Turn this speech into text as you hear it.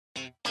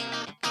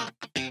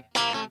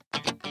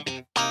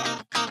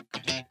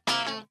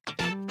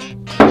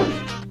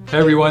Hey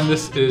everyone,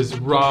 this is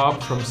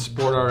Rob from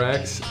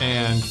SportRx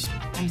and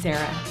I'm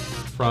Sarah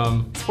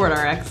from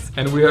SportRx.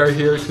 And we are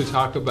here to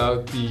talk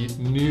about the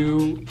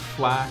new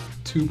Flak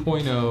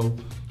 2.0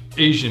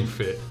 Asian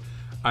Fit.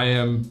 I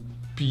am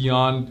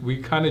beyond,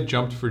 we kind of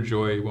jumped for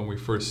joy when we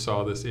first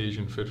saw this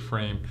Asian Fit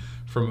frame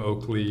from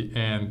Oakley,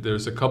 and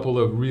there's a couple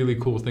of really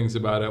cool things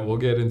about it. We'll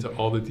get into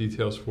all the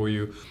details for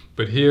you,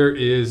 but here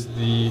is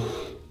the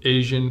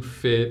Asian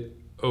Fit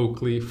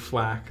Oakley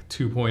Flak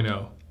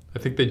 2.0. I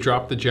think they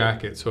dropped the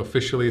jacket, so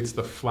officially it's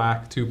the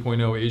Flak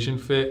 2.0 Asian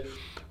Fit,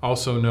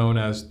 also known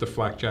as the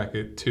Flak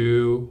Jacket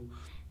 2,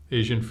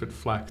 Asian Fit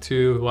Flak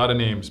 2, a lot of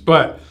names.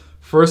 But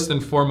first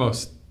and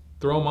foremost,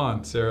 throw them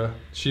on, Sarah.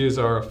 She is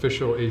our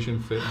official Asian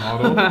Fit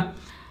model.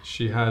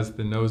 She has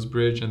the nose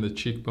bridge and the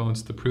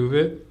cheekbones to prove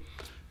it.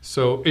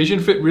 So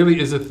Asian Fit really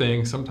is a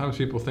thing. Sometimes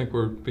people think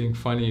we're being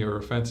funny or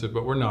offensive,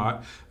 but we're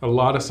not. A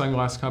lot of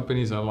sunglass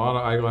companies and a lot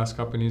of eyeglass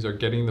companies are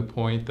getting the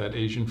point that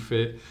Asian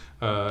Fit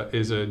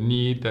is a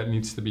need that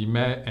needs to be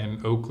met,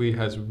 and Oakley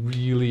has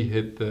really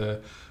hit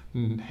the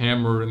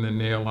hammer and the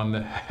nail on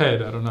the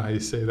head. I don't know how you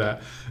say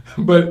that,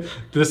 but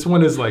this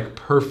one is like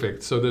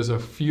perfect. So there's a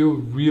few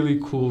really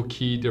cool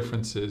key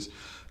differences.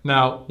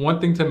 Now,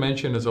 one thing to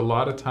mention is a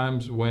lot of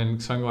times when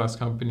sunglass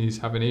companies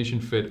have an Asian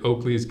Fit,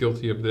 Oakley is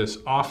guilty of this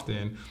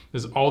often,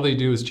 is all they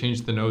do is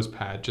change the nose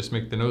pad. Just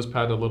make the nose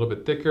pad a little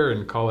bit thicker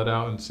and call it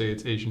out and say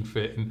it's Asian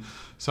Fit. And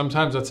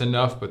sometimes that's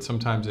enough, but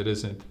sometimes it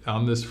isn't.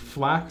 On this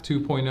Flak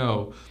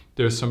 2.0,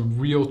 there's some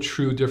real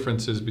true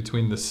differences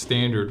between the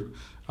standard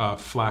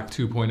Flak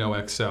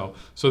 2.0 XL.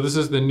 So this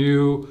is the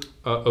new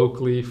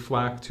Oakley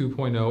Flak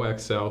 2.0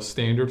 XL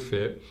standard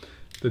fit.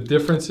 The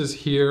differences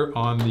here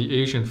on the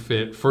Asian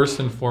Fit, first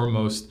and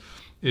foremost,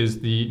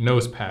 is the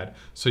nose pad.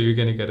 So you're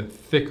gonna get a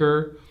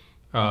thicker,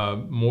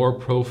 more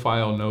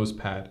profile nose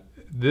pad.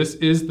 This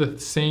is the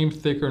same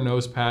thicker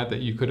nose pad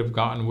that you could have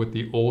gotten with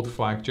the old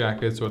flak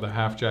jackets or the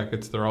half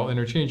jackets. They're all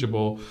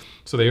interchangeable.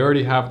 So they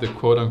already have the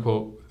quote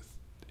unquote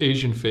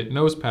Asian Fit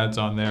nose pads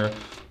on there,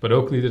 but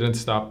Oakley didn't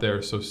stop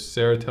there. So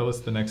Sarah, tell us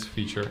the next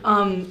feature.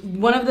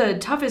 One of the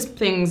toughest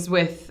things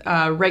with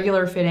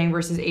regular fitting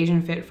versus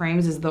Asian Fit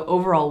frames is the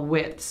overall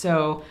width.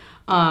 So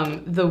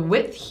the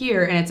width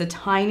here, and it's a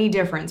tiny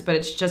difference, but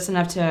it's just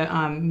enough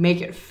to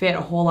make it fit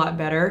a whole lot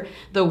better.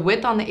 The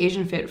width on the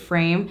Asian Fit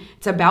frame,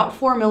 it's about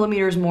 4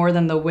 millimeters more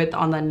than the width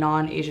on the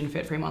non-Asian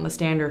Fit frame, on the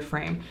standard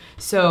frame.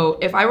 So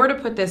if I were to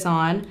put this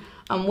on,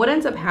 what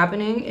ends up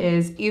happening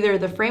is either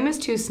the frame is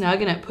too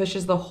snug and it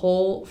pushes the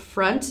whole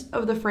front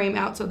of the frame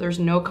out so there's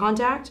no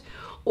contact,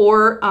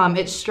 or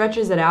it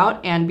stretches it out,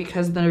 and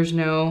because there's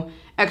no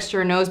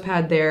extra nose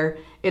pad there,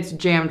 it's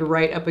jammed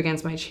right up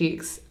against my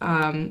cheeks.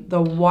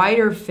 The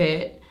wider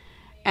fit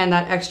and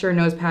that extra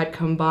nose pad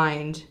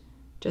combined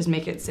just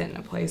make it sit in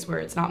a place where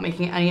it's not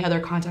making any other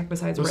contact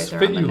besides right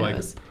there on the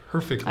nose. Like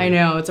perfectly. I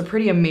know, it's a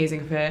pretty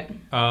amazing fit.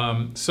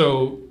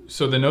 So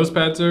the nose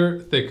pads are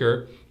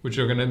thicker, which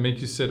are gonna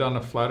make you sit on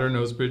a flatter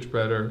nose bridge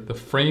better. The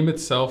frame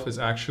itself is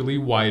actually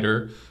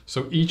wider.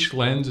 So each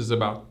lens is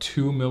about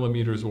 2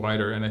 millimeters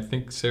wider. And I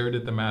think Sarah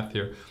did the math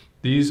here.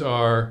 These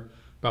are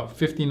about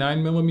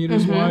 59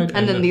 millimeters wide.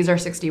 And then these are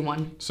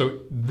 61.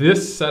 So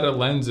this set of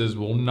lenses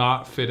will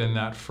not fit in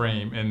that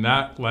frame, and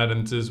that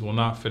lenses will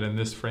not fit in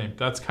this frame.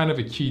 That's kind of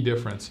a key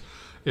difference.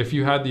 If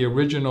you had the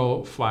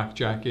original flak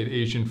jacket,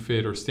 Asian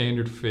Fit or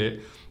standard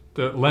fit,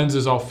 the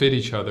lenses all fit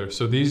each other.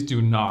 So these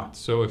do not.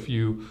 So if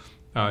you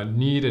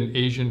need an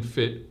Asian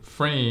Fit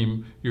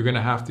frame, you're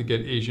gonna have to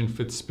get Asian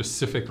Fit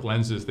specific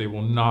lenses. They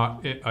will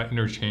not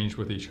interchange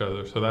with each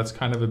other. So that's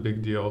kind of a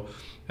big deal.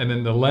 And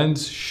then the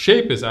lens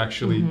shape is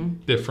actually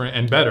different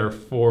and better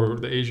for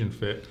the Asian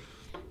Fit.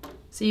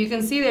 So you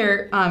can see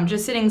there,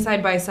 just sitting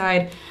side by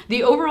side,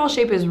 the overall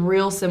shape is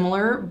real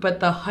similar, but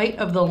the height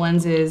of the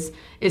lenses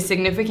is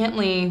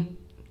significantly,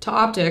 to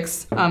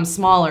optics,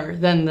 smaller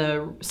than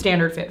the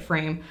standard fit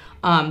frame.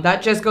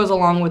 That just goes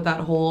along with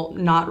that whole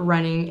not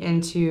running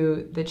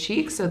into the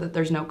cheek so that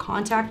there's no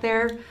contact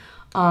there.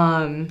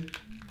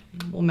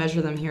 We'll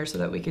measure them here so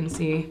that we can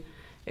see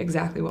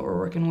exactly what we're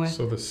working with.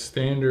 So the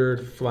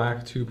standard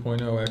Flak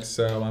 2.0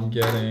 XL, I'm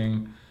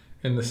getting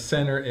in the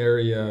center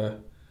area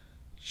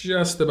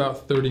just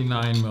about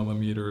 39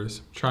 millimeters.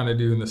 I'm trying to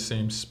do in the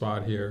same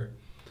spot here.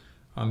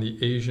 On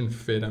the Asian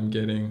Fit, I'm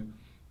getting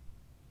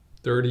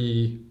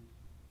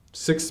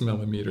 36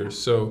 millimeters.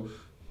 So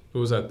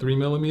what was that, 3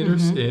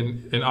 millimeters?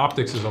 In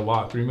optics is a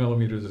lot. 3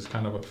 millimeters is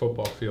kind of a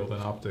football field in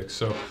optics.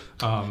 So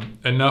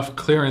enough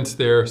clearance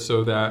there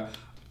so that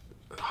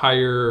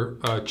higher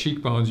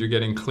cheekbones, you're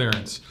getting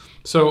clearance.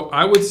 So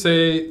I would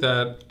say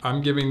that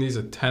I'm giving these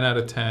a 10 out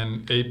of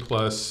 10, A+,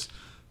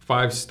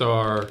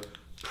 5-star,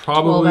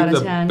 probably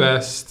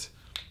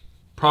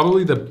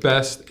the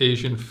best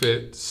Asian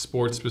Fit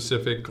sports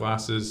specific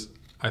glasses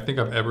I think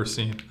I've ever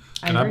seen.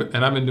 And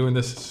I've been doing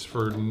this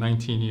for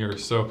 19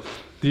 years. So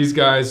these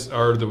guys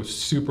are the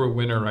super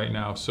winner right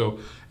now. So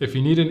if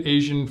you need an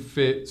Asian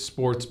Fit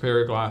sports pair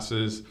of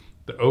glasses,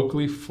 the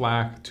Oakley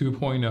Flak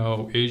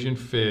 2.0 Asian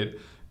Fit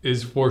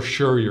is for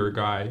sure your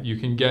guy. You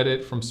can get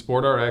it from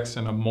SportRx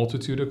in a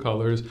multitude of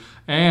colors,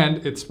 and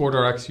at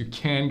SportRx you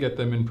can get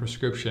them in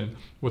prescription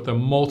with a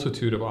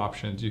multitude of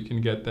options. You can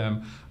get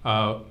them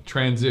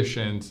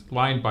transitions,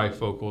 line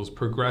bifocals,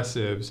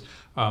 progressives,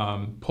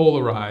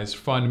 polarized,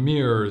 fun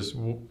mirrors,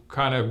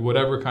 kind of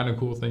whatever kind of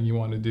cool thing you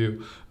want to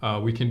do.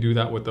 We can do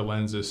that with the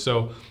lenses.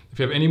 So if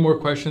you have any more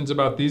questions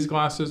about these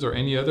glasses or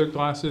any other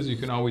glasses, you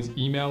can always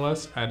email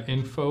us at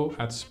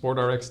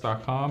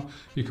info@sportrx.com.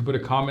 You can put a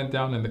comment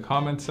down in the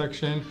comment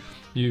section.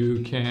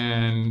 You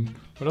can,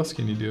 what else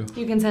can you do?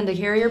 You can send a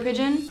carrier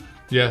pigeon.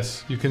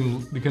 Yes, you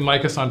can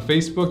like us on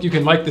Facebook. You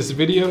can like this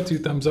video, 2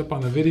 thumbs up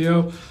on the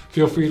video.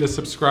 Feel free to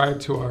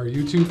subscribe to our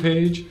YouTube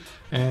page,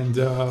 and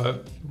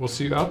we'll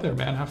see you out there,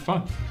 man. Have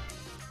fun.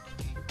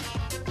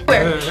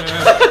 Where?